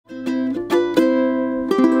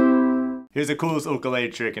Here's the coolest ukulele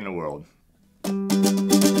trick in the world.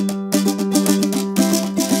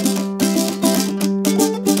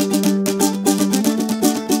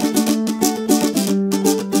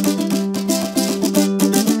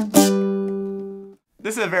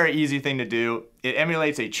 This is a very easy thing to do. It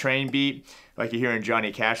emulates a train beat like you hear in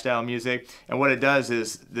Johnny Cash style music. And what it does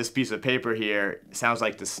is this piece of paper here sounds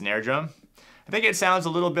like the snare drum. I think it sounds a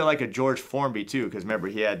little bit like a George Formby too, because remember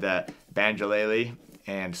he had that banjolele,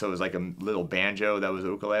 and so it was like a little banjo that was a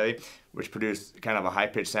ukulele, which produced kind of a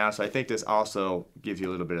high-pitched sound. So I think this also gives you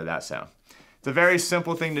a little bit of that sound. It's a very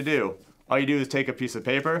simple thing to do. All you do is take a piece of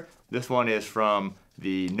paper. This one is from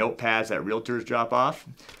the notepads that realtors drop off.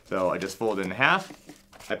 So I just fold it in half.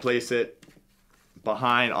 I place it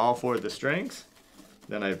behind all four of the strings.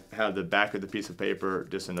 Then I have the back of the piece of paper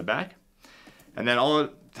just in the back. And then all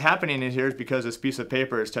that's happening in here is because this piece of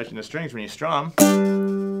paper is touching the strings when you strum,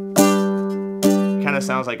 it kind of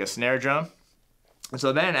sounds like a snare drum. And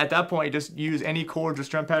so then at that point, you just use any chords or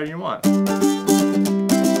strum pattern you want.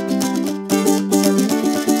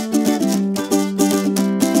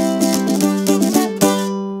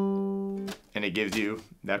 And it gives you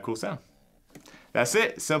that cool sound. That's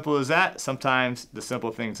it, simple as that. Sometimes the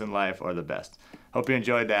simple things in life are the best. Hope you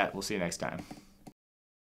enjoyed that. We'll see you next time.